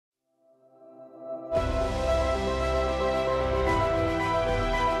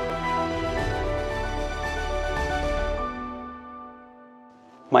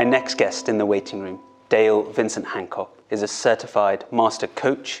My next guest in the waiting room, Dale Vincent Hancock, is a certified master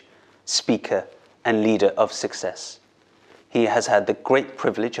coach, speaker, and leader of success. He has had the great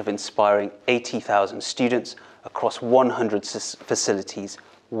privilege of inspiring 80,000 students across 100 facilities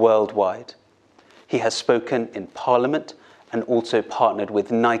worldwide. He has spoken in Parliament and also partnered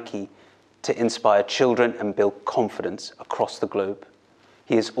with Nike to inspire children and build confidence across the globe.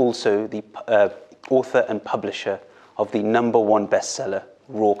 He is also the author and publisher of the #1 bestseller,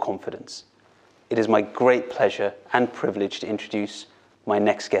 Raw Confidence. It is my great pleasure and privilege to introduce my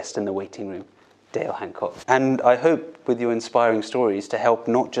next guest in the waiting room, Dale Hancock. And I hope with your inspiring stories to help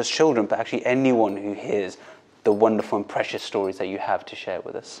not just children, but actually anyone who hears the wonderful and precious stories that you have to share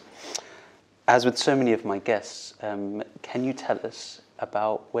with us. As with so many of my guests, can you tell us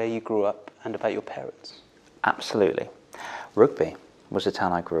about where you grew up and about your parents? Absolutely. Rugby was the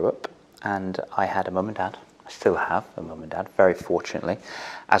town I grew up, and I had a mum and dad. I still have a mum and dad, very fortunately,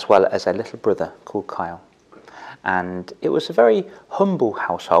 as well as a little brother called Kyle. And it was a very humble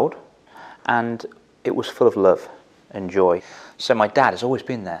household, and it was full of love and joy. So my dad has always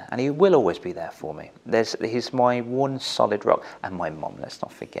been there, and he will always be there for me. He's my one solid rock, and my mum, let's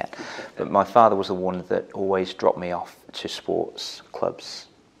not forget. But my father was the one that always dropped me off to sports clubs,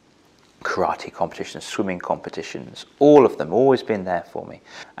 karate competitions, swimming competitions, all of them, always been there for me.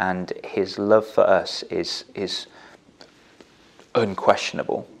 And his love for us is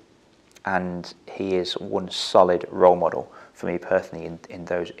unquestionable, and he is one solid role model for me personally in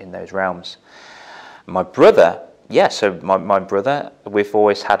those realms. My brother, so my brother, we've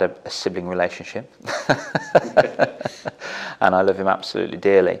always had a sibling relationship, and I love him absolutely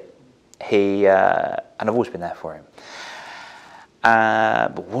dearly. And I've always been there for him.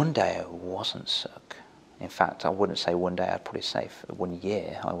 But one day I wasn't Sukh. In fact, I wouldn't say one day, I'd probably say for 1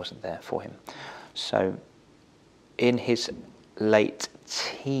 year I wasn't there for him. So in his late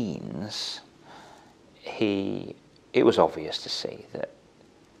teens, it was obvious to see that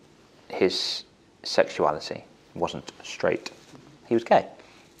his sexuality wasn't straight. He was gay.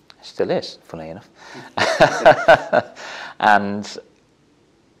 Still is, funnily enough. And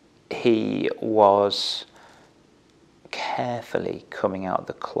he was carefully coming out of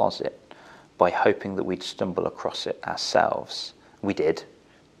the closet by hoping that we'd stumble across it ourselves. We did,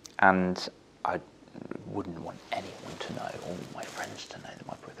 and I wouldn't want anyone to know, all my friends to know, that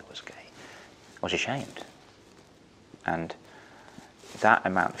my brother was gay. I was ashamed, and that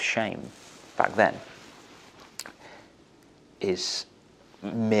amount of shame back then is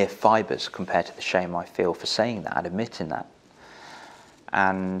mere fibres compared to the shame I feel for saying that and admitting that.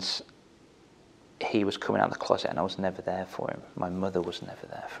 And he was coming out of the closet, and I was never there for him. My mother was never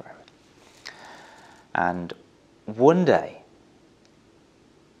there for him. And one day,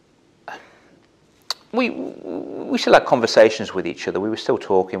 we still had conversations with each other. We were still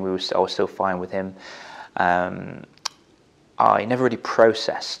talking. I was still fine with him. I never really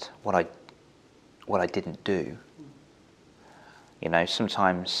processed what I didn't do. You know,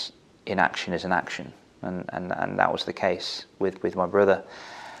 sometimes inaction is an action, and that was the case with my brother.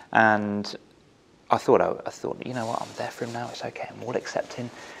 And I thought, you know what, I'm there for him now, it's okay, I'm all accepting.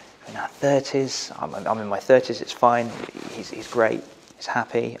 We're in our 30s, I'm in my 30s, it's fine, he's great, he's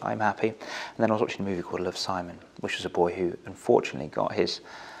happy, I'm happy. And then I was watching a movie called Love, Simon, which was a boy who unfortunately got his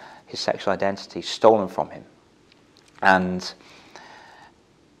sexual identity stolen from him. And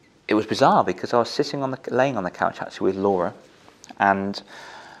it was bizarre because I was laying on the couch actually with Laura, and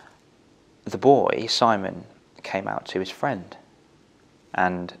the boy, Simon, came out to his friend,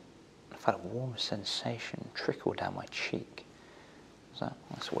 and I felt a warm sensation trickle down my cheek.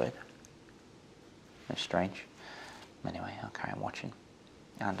 That's weird. That's strange. Anyway, I'll carry on watching.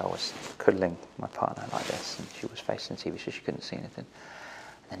 And I was cuddling my partner like this, and she was facing the TV so she couldn't see anything.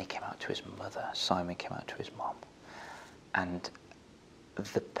 And then he came out to his mother. Simon came out to his mom. And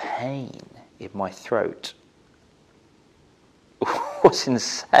the pain in my throat was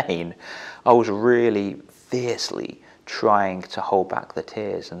insane. I was really fiercely trying to hold back the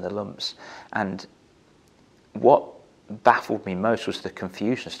tears and the lumps. And what baffled me most was the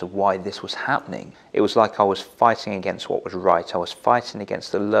confusion as to why this was happening. It was like I was fighting against what was right. I was fighting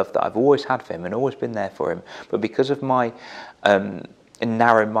against the love that I've always had for him and always been there for him. But because of my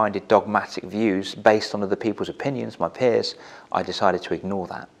narrow-minded, dogmatic views based on other people's opinions, my peers, I decided to ignore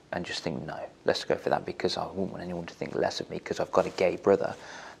that and just think, no, let's go for that, because I wouldn't want anyone to think less of me because I've got a gay brother.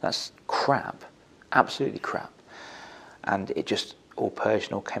 That's crap, absolutely crap. And it just all purged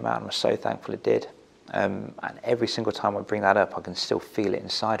and all came out, and I'm so thankful it did. And every single time I bring that up, I can still feel it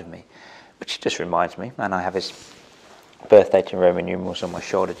inside of me, which just reminds me, and I have his birthday to Roman numerals on my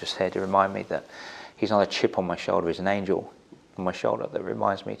shoulder just here to remind me that he's not a chip on my shoulder, he's an angel. on my shoulder that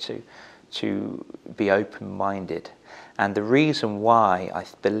reminds me to be open-minded. And the reason why I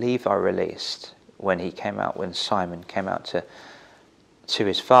believe I released when Simon came out to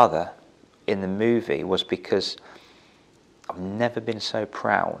his father in the movie was because I've never been so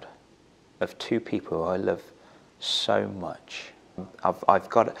proud of two people who I love so much. I've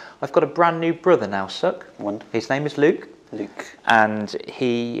got a brand new brother now, Sukh. Wonderful. His name is Luke. Luke. And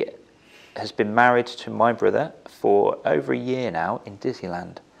he has been married to my brother for over a year now in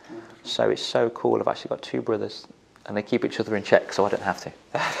Disneyland. So it's so cool. I've actually got two brothers and they keep each other in check, so I don't have to.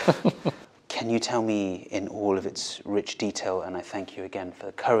 Can you tell me in all of its rich detail, and I thank you again for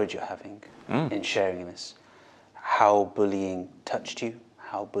the courage you're having in sharing this, how bullying touched you,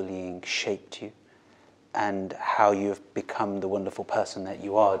 how bullying shaped you, and how you have become the wonderful person that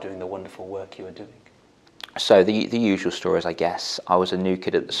you are doing the wonderful work you are doing? So the usual stories, I guess. I was a new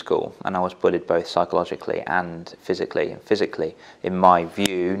kid at the school and I was bullied both psychologically and physically. And physically, in my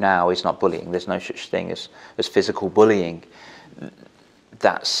view now, is not bullying. There's no such thing as physical bullying.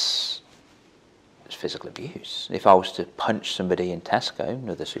 That's physical abuse. If I was to punch somebody in Tesco,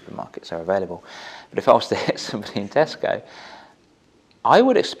 no other supermarkets are available, but if I was to hit somebody in Tesco, I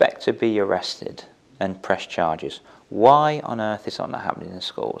would expect to be arrested and press charges. Why on earth is that not happening in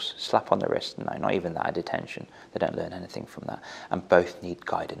schools? Slap on the wrist? No, not even that. A detention. They don't learn anything from that. And both need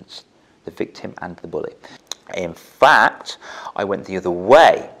guidance, the victim and the bully. In fact, I went the other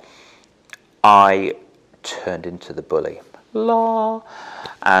way. I turned into the bully. La.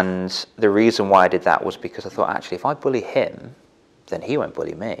 And the reason why I did that was because I thought, actually, if I bully him, then he won't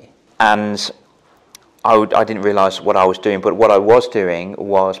bully me. And I didn't realise what I was doing, but what I was doing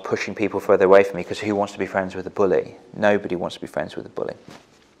was pushing people further away from me, because who wants to be friends with a bully? Nobody wants to be friends with a bully.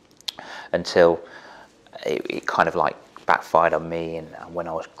 Until it kind of like backfired on me, and when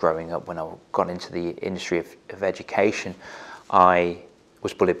I was growing up, when I got into the industry of education, I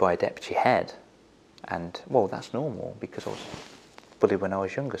was bullied by a deputy head. And, well, that's normal, because I was bullied when I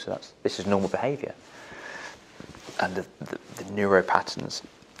was younger, so this is normal behaviour. And the neuro patterns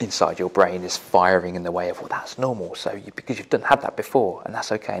inside your brain is firing in the way of, well, that's normal, so because you've had that before, and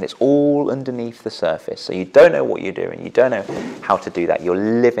that's okay, and it's all underneath the surface, so you don't know what you're doing, you don't know how to do that, you're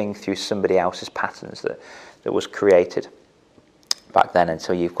living through somebody else's patterns that was created back then,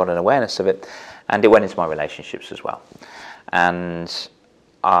 until you've got an awareness of it. And it went into my relationships as well. And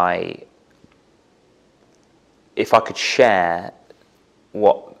if I could share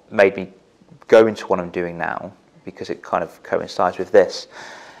what made me go into what I'm doing now, because it kind of coincides with this.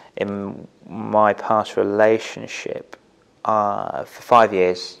 In my past relationship, for 5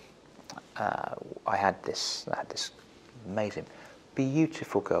 years, I had this amazing,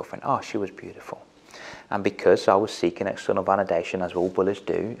 beautiful girlfriend. Oh, she was beautiful. And because I was seeking external validation, as all bullies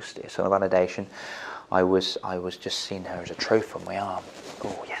do, external validation, I was just seeing her as a trophy on my arm.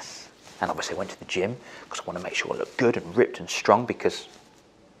 Oh, yes. And obviously I went to the gym because I want to make sure I look good and ripped and strong, because,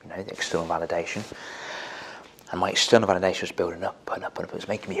 you know, the external validation. And my external validation was building up and up and up. It was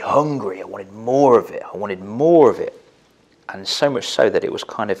making me hungry. I wanted more of it. I wanted more of it. And so much so that it was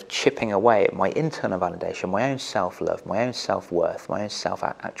kind of chipping away at my internal validation, my own self-love, my own self-worth, my own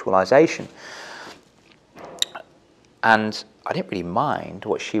self-actualization. And I didn't really mind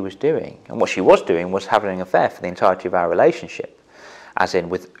what she was doing. And what she was doing was having an affair for the entirety of our relationship, as in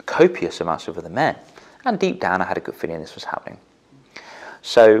with copious amounts of other men. And deep down, I had a good feeling this was happening.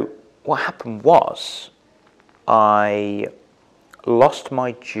 So what happened was, I lost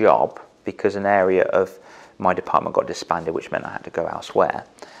my job because an area of my department got disbanded, which meant I had to go elsewhere.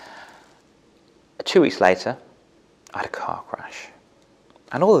 2 weeks later, I had a car crash.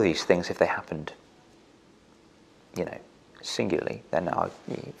 And all of these things, if they happened, you know, singularly, then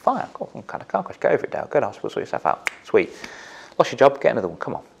fine, I've had a car crash, go over it, Dale, go to hospital, sort yourself out, sweet. Lost your job, get another one,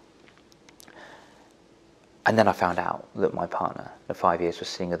 come on. And then I found out that my partner of 5 years was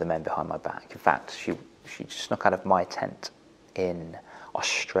seeing other men behind my back. In fact, she snuck out of my tent in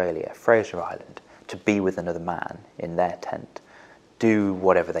Australia, Fraser Island, to be with another man in their tent, do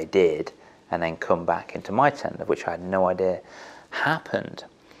whatever they did, and then come back into my tent, of which I had no idea happened.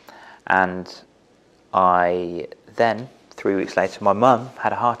 And then, 3 weeks later, my mum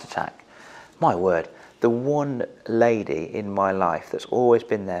had a heart attack. My word, the one lady in my life that's always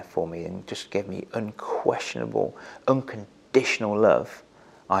been there for me and just gave me unquestionable, unconditional love,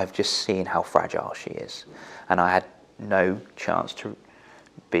 I've just seen how fragile she is. And I had no chance to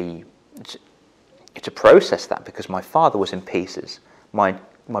process that, because my father was in pieces. My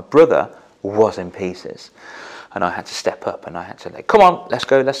brother was in pieces. And I had to step up and I had to like, come on, let's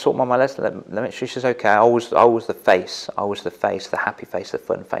go, let's sort Mama, let make sure she's okay. I was the face, the happy face, the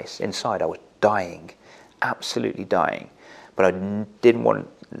fun face. Inside I was dying, absolutely dying. But I didn't want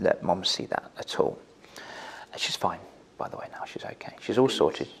to let Mum see that at all. And she's fine, by the way, now. She's okay. She's all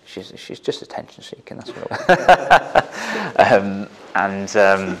sorted. She's just attention seeking, that's all.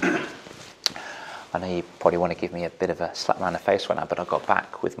 I know you probably want to give me a bit of a slap around the face right now, but I got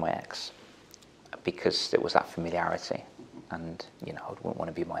back with my ex because there was that familiarity. And, you know, I wouldn't want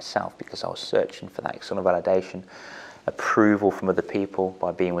to be myself because I was searching for that external validation, approval from other people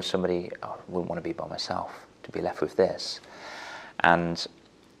by being with somebody. I wouldn't want to be by myself, to be left with this. And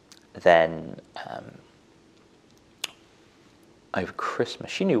then over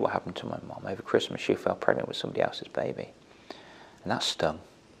Christmas, she knew what happened to my mum. Over Christmas, she fell pregnant with somebody else's baby. And that stung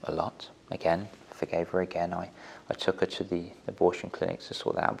a lot. Again, forgave her again. I took her to the abortion clinic to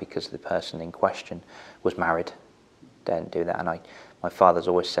sort that out because the person in question was married. Don't do that. And my father's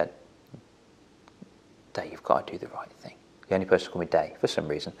always said, Dave, you've got to do the right thing. The only person called me Dave for some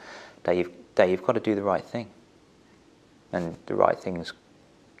reason. Dave, you've got to do the right thing. And the right thing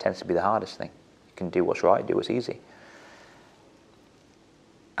tends to be the hardest thing. You can do what's right, do what's easy.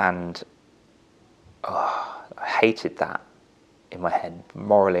 And I hated that in my head.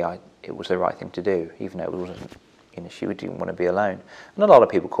 Morally, it was the right thing to do, even though it wasn't, you know, she didn't want to be alone. And a lot of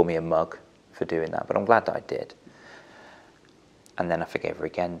people call me a mug for doing that, but I'm glad that I did. And then I forgave her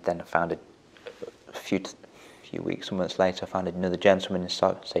again. Then I found a few weeks or months later, I found another gentleman,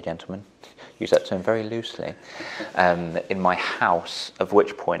 say gentleman, use that term very loosely, in my house, of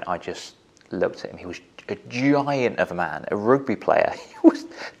which point I just looked at him. He was a giant of a man, a rugby player. He was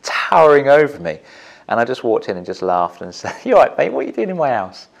towering over me. And I just walked in and just laughed and said, "You all right, mate? What are you doing in my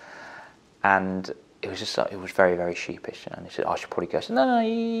house?" And it was just, it was very, very sheepish. And he said, "I should probably go." I said, No,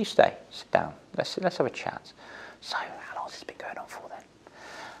 you stay. Sit down. Let's have a chat. So, how long has this been going on for then?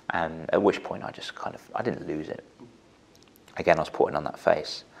 And at which point I just I didn't lose it. Again, I was putting on that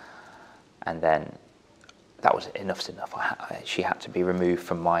face. And then that was enough's enough. She had to be removed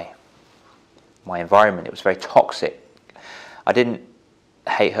from my environment. It was very toxic. I didn't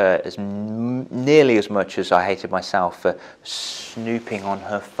hate her nearly as much as I hated myself for snooping on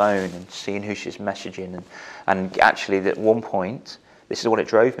her phone and seeing who she's messaging. And actually, at one point, this is what it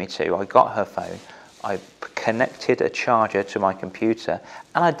drove me to. I got her phone, I connected a charger to my computer,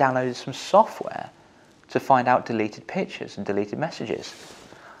 and I downloaded some software to find out deleted pictures and deleted messages.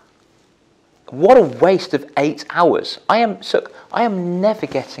 What a waste of 8 hours. I am never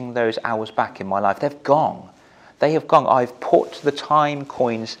getting those hours back in my life. They've gone. They have gone. I've put the time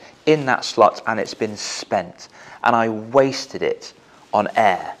coins in that slot and it's been spent. And I wasted it on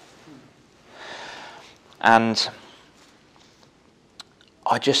air. And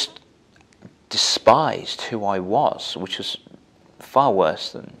I just despised who I was, which was far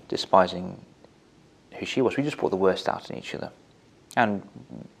worse than despising who she was. We just brought the worst out in each other. And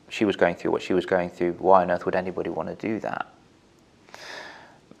she was going through what she was going through. Why on earth would anybody want to do that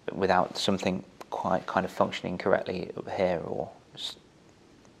without something quite kind of functioning correctly up here or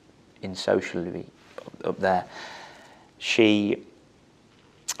in socially up there? She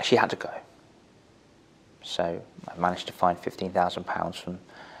had to go. So I managed to find £15,000 from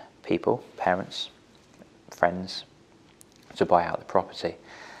people, parents, friends, to buy out the property.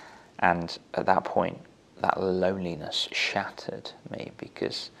 And at that point, that loneliness shattered me,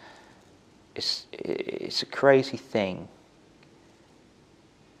 because it's a crazy thing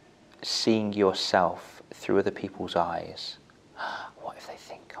seeing yourself through other people's eyes. What if they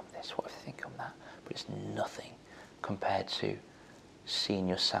think I'm this? What if they think I'm that? But it's nothing compared to seeing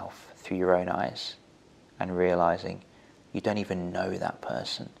yourself through your own eyes and realizing you don't even know that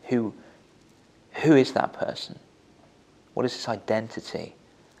person. Who is that person? What is this identity?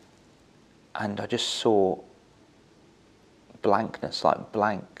 And I just saw blankness, like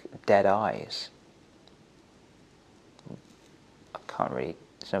blank, dead eyes. I can't really,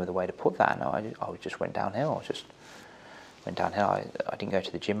 there's no other way to put that. No, I just went downhill. I didn't go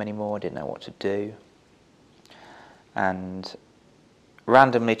to the gym anymore. I didn't know what to do. And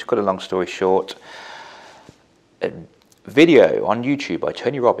randomly, to cut a long story short, a video on YouTube by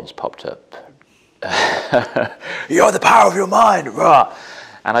Tony Robbins popped up. You're the power of your mind, rah!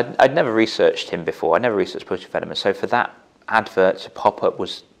 And I'd never researched him before. I'd never researched positive development. So for that advert to pop up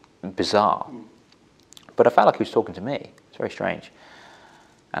was bizarre. But I felt like he was talking to me. It's very strange.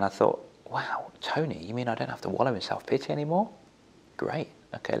 And I thought, wow, Tony, you mean I don't have to wallow in self-pity anymore? Great.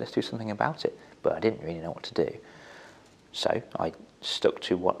 Okay, let's do something about it. But I didn't really know what to do. So I stuck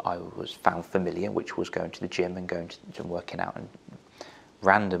to what I found familiar, which was going to the gym and going to working out. And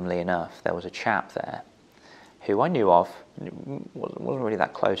randomly enough, there was a chap there who I knew of, wasn't really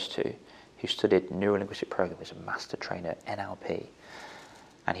that close to, who studied neuro-linguistic programming, was a master trainer at NLP.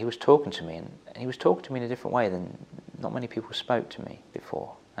 And he was talking to me, and he was talking to me in a different way than not many people spoke to me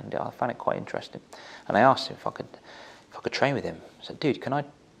before, and I found it quite interesting. And I asked him if I could train with him. I said, "Dude, can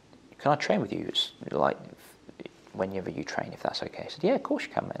I train with you? It's like whenever you train, if that's okay." He said, "Yeah, of course you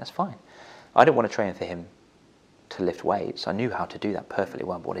can, mate. That's fine." I didn't want to train for him to lift weights. I knew how to do that perfectly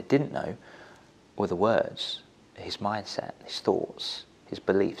well, but what I didn't know were the words, his mindset, his thoughts, his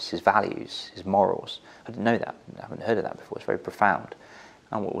beliefs, his values, his morals. I didn't know that. I haven't heard of that before. It's very profound.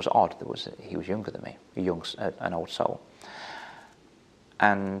 And what was odd, he was younger than me, an old soul.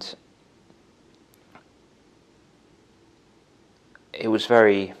 And it was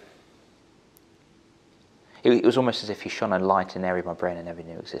it was almost as if he shone a light in an area of my brain I never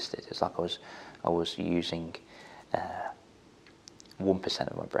knew existed. It's like I was using 1%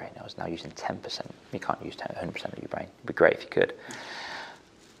 of my brain. I was now using 10%. You can't use 100% of your brain. It'd be great if you could.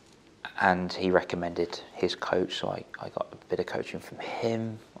 And he recommended his coach, so I got a bit of coaching from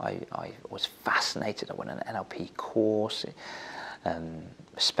him. I was fascinated. I went on an NLP course,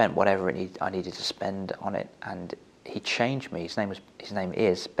 spent whatever I needed to spend on it, and he changed me. His name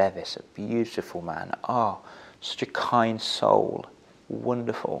is Bevis, a beautiful man. Oh, such a kind soul,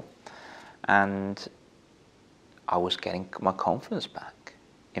 wonderful. And I was getting my confidence back.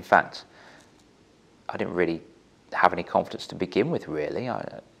 In fact, I didn't really have any confidence to begin with, really. For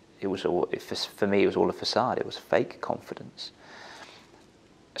me, it was all a facade. It was fake confidence.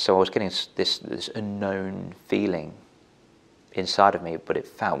 So I was getting this unknown feeling inside of me, but it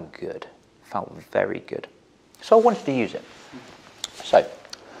felt good. It felt very good. So I wanted to use it. So I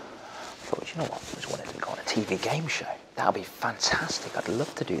thought, you know what? I just wanted to go on a TV game show. That would be fantastic. I'd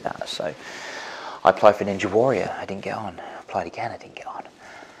love to do that. So I applied for Ninja Warrior. I didn't get on. I applied again. I didn't get on.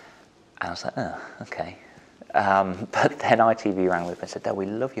 And I was like, oh, okay. But then ITV rang me up and said, "Dad, we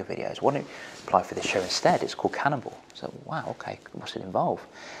love your videos. Why don't you apply for this show instead? It's called Cannibal." So, wow, okay, what's it involve?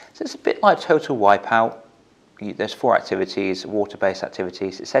 So it's a bit like Total Wipeout. There's 4 activities, water-based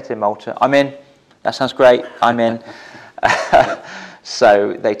activities. It's set in Malta. I'm in. That sounds great. I'm in.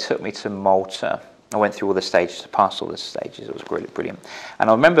 So they took me to Malta. I went through all the stages, passed all the stages. It was really brilliant. And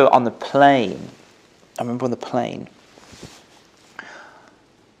I remember on the plane,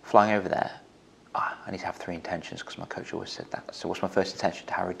 flying over there, I need to have 3 intentions, because my coach always said that. So what's my first intention?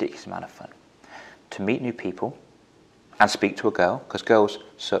 To have a ridiculous amount of fun. To meet new people and speak to a girl, because girls,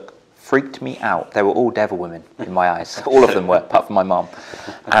 Sukh, freaked me out. They were all devil women in my eyes. All of them were, apart from my mum.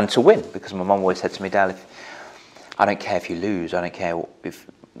 And to win, because my mum always said to me, "Dad, I don't care if you lose. I don't care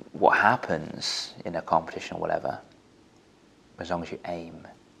what happens in a competition or whatever, as long as you aim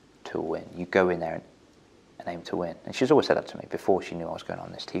to win. You go in there and aim to win." And she's always said that to me before she knew I was going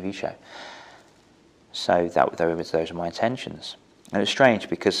on this TV show. So those were my intentions. And it was strange,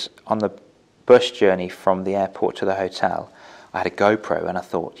 because on the bus journey from the airport to the hotel, I had a GoPro, and I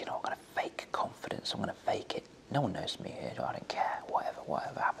thought, you know, I'm going to fake confidence. I'm going to fake it. No one knows me here. I don't care.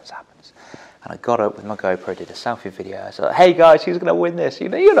 Whatever happens, happens. And I got up with my GoPro, did a selfie video. I said, "Hey guys, who's going to win this? You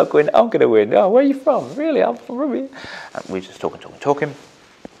know, you're not going. I'm going to win. Oh, where are you from? Really? I'm from here." And we were just talking.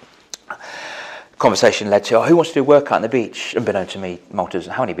 Conversation led to, "Who wants to do a workout on the beach?" Unbeknown to me, Malta's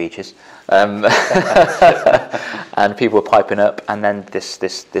how many beaches? And people were piping up, and then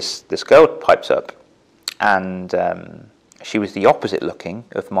this girl pipes up, and she was the opposite looking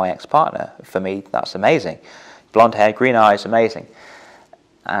of my ex-partner. For me, that's amazing. Blonde hair, green eyes, amazing.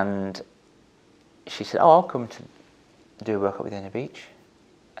 And she said, "Oh, I'll come to do a workout with you on the beach."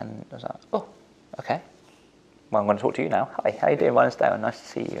 And I was like, "Oh, okay. Well, I'm going to talk to you now. Hi, how you doing? My name's Dale. Nice to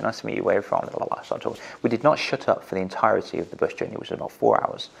see you. Nice to meet you. Where you're from?" Blah, blah, blah. So I talked. We did not shut up for the entirety of the bus journey, which was about 4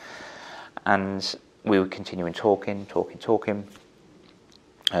 hours. And we were continuing talking.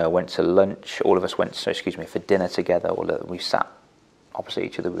 Went to lunch. All of us went, for dinner together. We sat opposite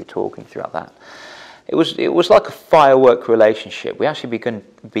each other. We were talking throughout that. It was like a firework relationship. We actually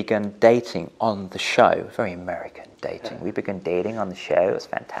began dating on the show. Very American dating. We began dating on the show. It was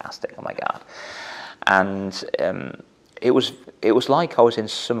fantastic. Oh my God. And it was like I was in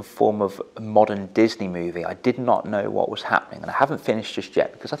some form of modern Disney movie. I did not know what was happening, and I haven't finished just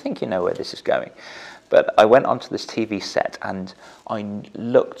yet, because I think you know where this is going. But I went onto this TV set, and I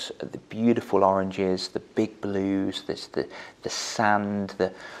looked at the beautiful oranges, the big blues, the sand,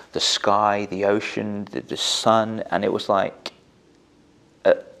 the sky, the ocean, the sun, and it was like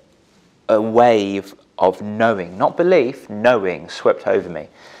a wave of knowing, not belief, knowing swept over me.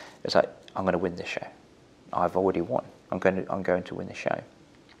 It was like, I'm going to win this show. I've already won. I'm going to win the show.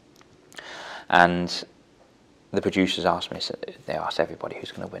 And the producers asked me, they asked everybody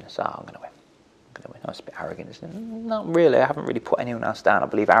who's going to win. I said, I'm going to win. That's a bit arrogant, isn't it? Not really. I haven't really put anyone else down. I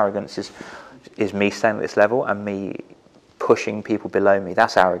believe arrogance is me staying at this level and me pushing people below me.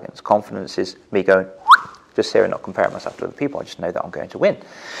 That's arrogance. Confidence is me going, just here and not comparing myself to other people. I just know that I'm going to win.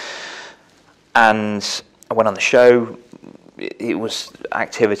 And I went on the show. It was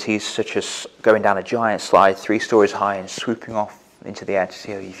activities such as going down a giant slide 3 stories high and swooping off into the air to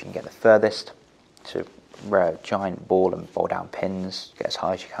see if you can get the furthest, to wear a giant ball and fall down pins, get as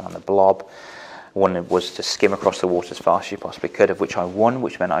high as you can on the blob. One was to skim across the water as fast as you possibly could, of which I won,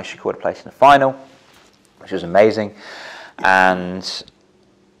 which meant I secured a place in the final, which was amazing. And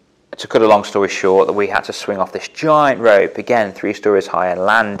to cut a long story short, that we had to swing off this giant rope, again 3 stories high, and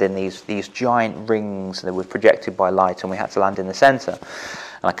land in these giant rings that were projected by light, and we had to land in the centre.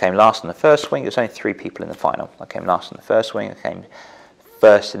 And I came last in the first swing. There was only 3 people in the final. I came last in the first swing. I came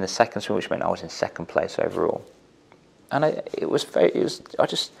first in the second swing, which meant I was in second place overall. And I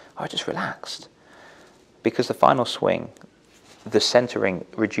just relaxed, because the final swing, the centre ring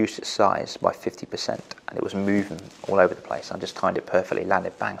reduced its size by 50%, and it was moving all over the place. I just timed it perfectly,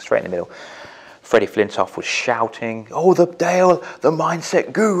 landed bang straight in the middle. Freddie Flintoff was shouting, "Oh, Dale, the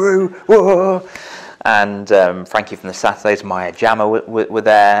mindset guru!" Whoa! And Frankie from the Saturdays, Maya Jammer were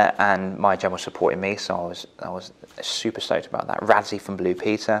there, and Maya Jammer was supporting me, so I was super stoked about that. Radzi from Blue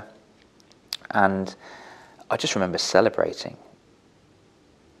Peter, and I just remember celebrating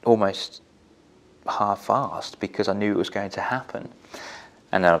almost half-assed, because I knew it was going to happen.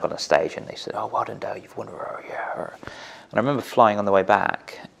 And then I got on stage and they said, "Oh, well done, Dale, you've won." Yeah. And I remember flying on the way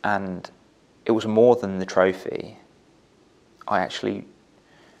back, and it was more than the trophy. I actually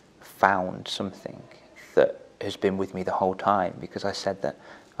found something that has been with me the whole time, because I said that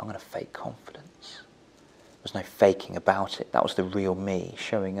I'm going to fake confidence. There was no faking about it. That was the real me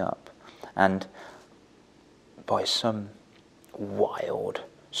showing up. And by some wild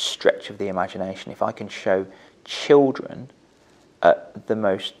stretch of the imagination, if I can show children at the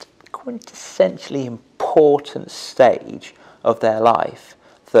most quintessentially important stage of their life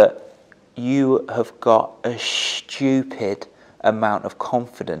that you have got a stupid amount of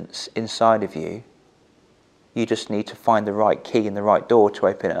confidence inside of you, you just need to find the right key in the right door to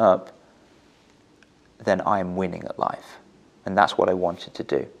open it up, then I am winning at life. And that's what I wanted to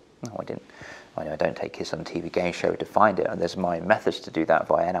do. No, I didn't. I don't take kids on a TV game show to find it, and there's my methods to do that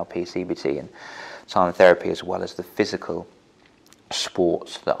via NLP, CBT, and silent therapy, as well as the physical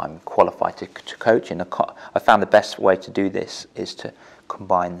sports that I'm qualified to coach in. I found the best way to do this is to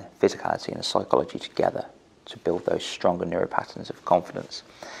combine physicality and psychology together to build those stronger neural patterns of confidence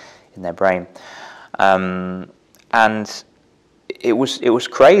in their brain. And it was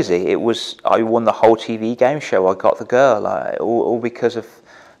crazy. I won the whole TV game show. I got the girl, all because of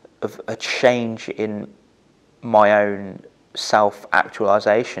a change in my own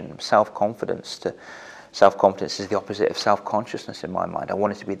self-actualization, self-confidence. Self-confidence is the opposite of self-consciousness in my mind. I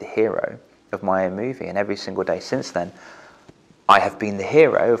wanted to be the hero of my own movie, and every single day since then, I have been the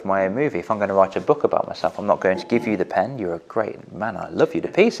hero of my own movie. If I'm going to write a book about myself, I'm not going to give you the pen. You're a great man, I love you to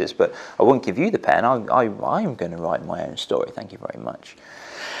pieces, but I won't give you the pen. I'm going to write my own story. Thank you very much.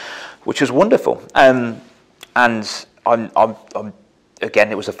 Which was wonderful. And I'm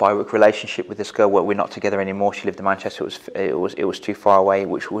again, it was a firework relationship with this girl. We're not together anymore. She lived in Manchester. It was too far away,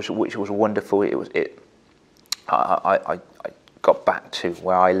 which was wonderful. I got back to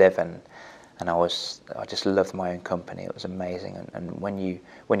where I live, and I just loved my own company. It was amazing. And when you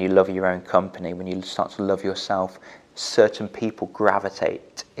love your own company, when you start to love yourself, certain people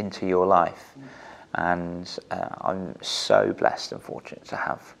gravitate into your life. And I'm so blessed and fortunate to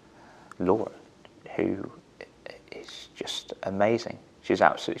have Laura, who is just amazing. She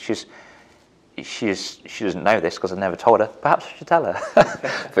doesn't know this because I've never told her. Perhaps I should tell her.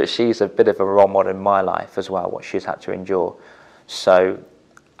 But she's a bit of a role model in my life as well, what she's had to endure. So,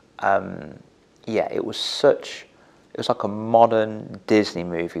 it was like a modern Disney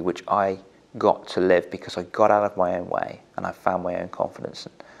movie, which I got to live because I got out of my own way and I found my own confidence.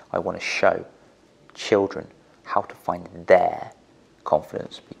 And I want to show children how to find their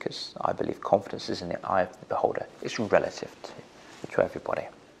confidence, because I believe confidence is in the eye of the beholder. It's relative to everybody.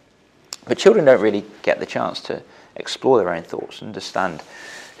 But children don't really get the chance to explore their own thoughts, understand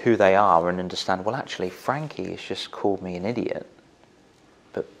who they are, and understand, well, actually, Frankie has just called me an idiot.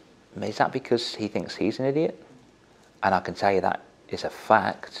 But is that because he thinks he's an idiot? And I can tell you that is a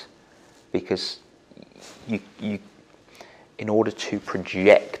fact, because you in order to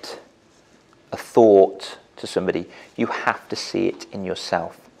project a thought to somebody, you have to see it in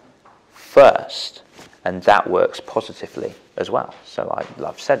yourself first, and that works positively as well. So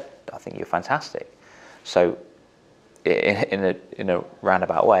I've said, I think you're fantastic. So in a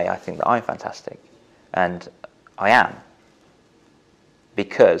roundabout way, I think that I'm fantastic, and I am,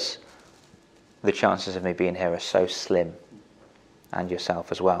 because the chances of me being here are so slim and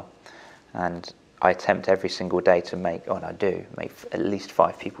yourself as well. And I attempt every single day to make at least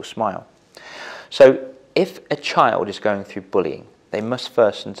 5 people smile. So if a child is going through bullying, they must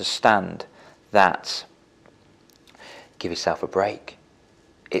first understand that give yourself a break.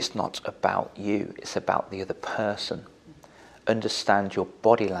 It's not about you, it's about the other person. Understand your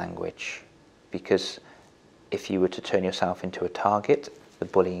body language, because if you were to turn yourself into a target, the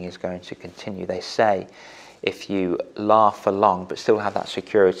bullying is going to continue. They say if you laugh for long but still have that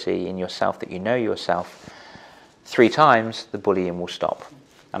security in yourself that you know yourself, 3 times the bullying will stop.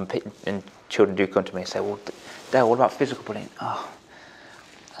 And children do come to me and say, well, Dale, what about physical bullying? Oh,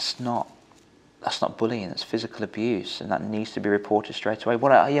 that's not bullying, that's physical abuse, and that needs to be reported straight away.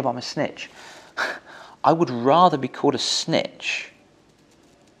 Yeah, but I'm a snitch. I would rather be called a snitch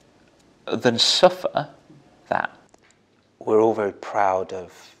than suffer that. We're all very proud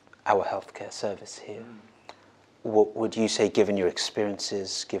of our healthcare service here. What would you say, given your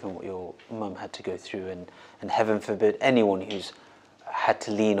experiences, given what your mum had to go through, and heaven forbid anyone who's had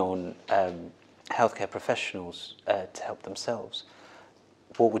to lean on healthcare professionals to help themselves,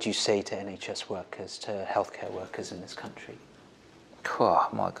 what would you say to NHS workers, to healthcare workers in this country? Oh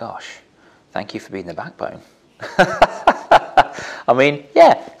my gosh, thank you for being the backbone. I mean,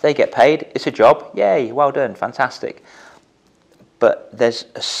 yeah, they get paid, it's a job, yay, well done, fantastic. But there's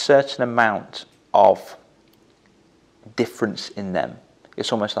a certain amount of difference in them.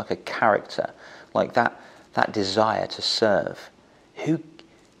 It's almost like a character, like that desire to serve.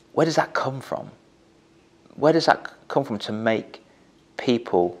 Where does that come from? Where does that come from to make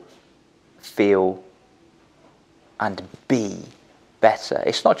people feel and be better?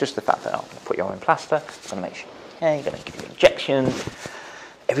 It's not just the fact that I'm going to put you on plaster, I'm going to make sure, yeah, you're going to give you injections.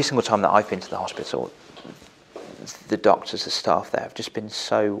 Every single time that I've been to the hospital, the doctors, the staff there have just been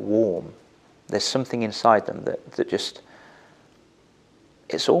so warm. There's something inside them that just,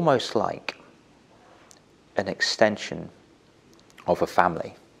 it's almost like an extension of a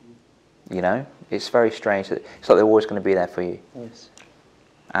family. You know, it's very strange that it's like they're always going to be there for you. Yes.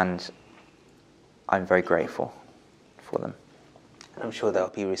 And I'm very grateful for them. And I'm sure they'll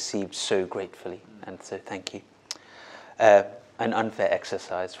be received so gratefully, and so thank you. An unfair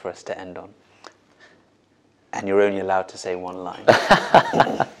exercise for us to end on. And you're only allowed to say one line.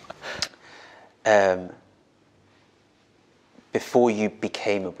 Before you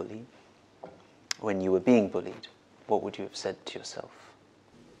became a bully, when you were being bullied, what would you have said to yourself?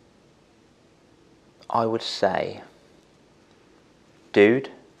 I would say, dude,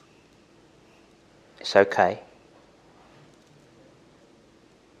 it's okay.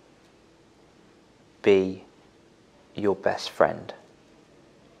 Be your best friend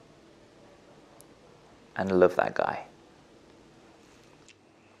and love that guy.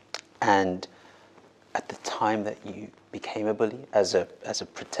 And at the time that you became a bully, as a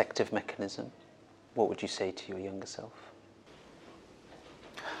protective mechanism, what would you say to your younger self?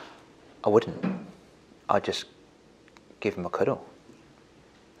 I wouldn't. I'd just give him a cuddle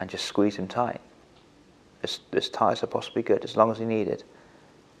and just squeeze him tight. As tight as I possibly could, as long as he needed.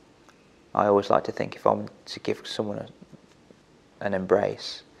 I always like to think if I'm to give someone an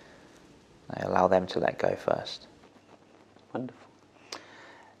embrace, I allow them to let go first. Wonderful.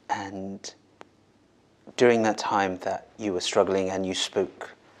 And during that time that you were struggling and you spoke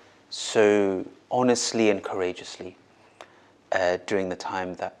so honestly and courageously, during the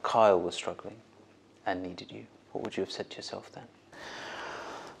time that Kyle was struggling and needed you, what would you have said to yourself then?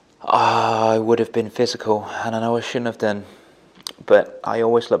 I would have been physical, and I know I shouldn't have done, but I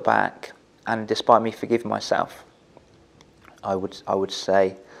always look back, and despite me forgiving myself, I would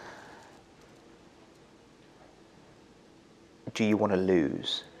say, do you want to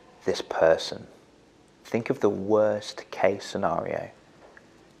lose this person? Think of the worst case scenario.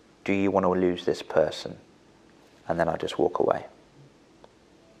 Do you want to lose this person? And then I just walk away.